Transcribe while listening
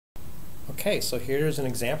Okay, so here's an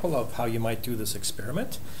example of how you might do this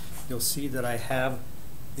experiment. You'll see that I have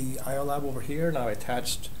the IOLab over here. Now I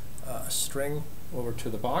attached a string over to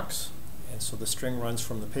the box, and so the string runs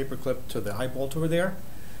from the paper clip to the eye bolt over there.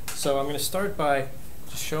 So I'm going to start by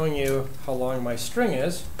just showing you how long my string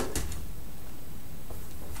is.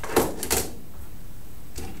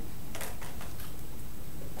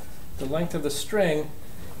 The length of the string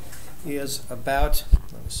is about,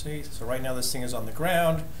 let me see, so right now this thing is on the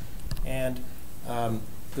ground, and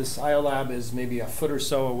this IOLab is maybe a foot or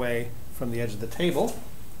so away from the edge of the table.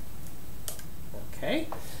 Okay,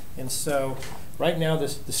 and so right now the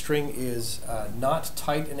string is not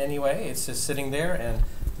tight in any way. It's just sitting there, and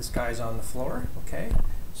this guy's on the floor. Okay,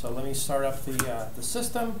 so let me start up the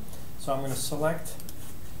system. So I'm going to select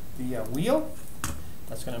the wheel.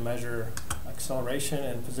 That's going to measure acceleration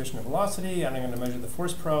and position of velocity, and I'm going to measure the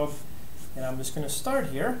force probe. And I'm just going to start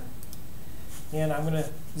here, and I'm going to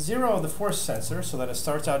zero the force sensor so that it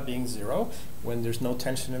starts out being 0 when there's no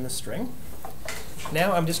tension in the string.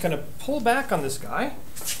 Now I'm just going to pull back on this guy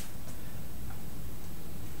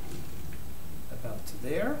about to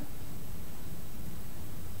there,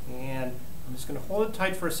 and I'm just going to hold it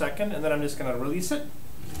tight for a second, and then I'm just going to release it.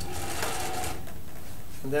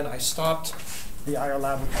 And then I stopped the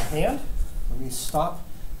IOLab with my hand. Let me stop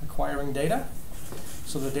acquiring data.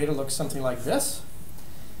 So the data looks something like this.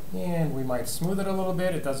 And we might smooth it a little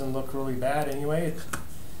bit. It doesn't look really bad anyway,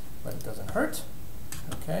 but it doesn't hurt.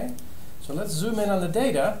 Okay, so let's zoom in on the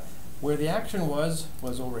data. Where the action was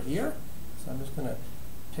over here. So I'm just going to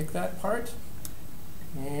pick that part.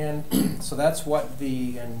 And so that's what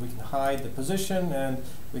and we can hide the position, and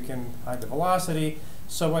we can hide the velocity.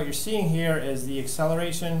 So what you're seeing here is the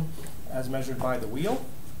acceleration as measured by the wheel.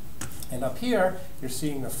 And up here, you're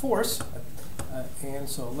seeing the force. And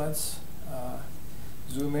so let's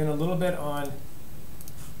zoom in a little bit on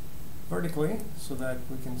vertically so that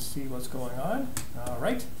we can see what's going on. All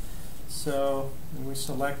right. So we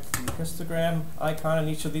select the histogram icon in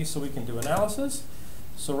each of these so we can do analysis.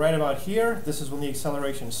 So right about here, this is when the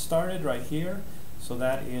acceleration started, right here. So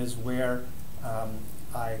that is where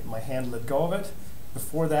my hand let go of it.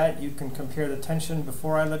 Before that, you can compare the tension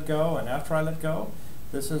before I let go and after I let go.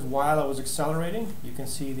 This is while I was accelerating. You can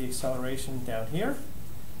see the acceleration down here.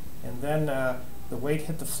 And then the weight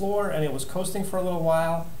hit the floor, and it was coasting for a little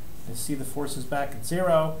while. You see the force is back at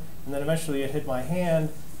 0. And then eventually it hit my hand,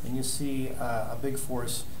 and you see a big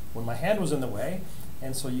force when my hand was in the way.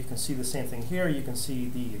 And so you can see the same thing here. You can see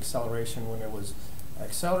the acceleration when it was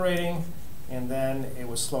accelerating, and then it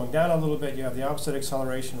was slowing down a little bit. You have the opposite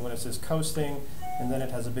acceleration when it says coasting, and then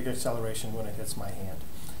it has a big acceleration when it hits my hand.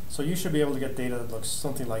 So you should be able to get data that looks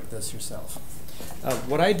something like this yourself.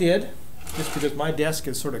 What I did, just because my desk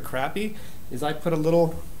is sort of crappy, is I put a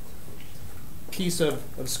little piece of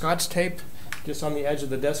Scotch tape just on the edge of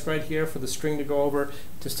the desk right here for the string to go over,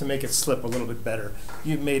 just to make it slip a little bit better.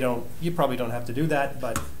 You probably don't have to do that,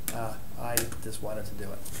 but I just wanted to do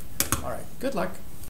it. All right, good luck.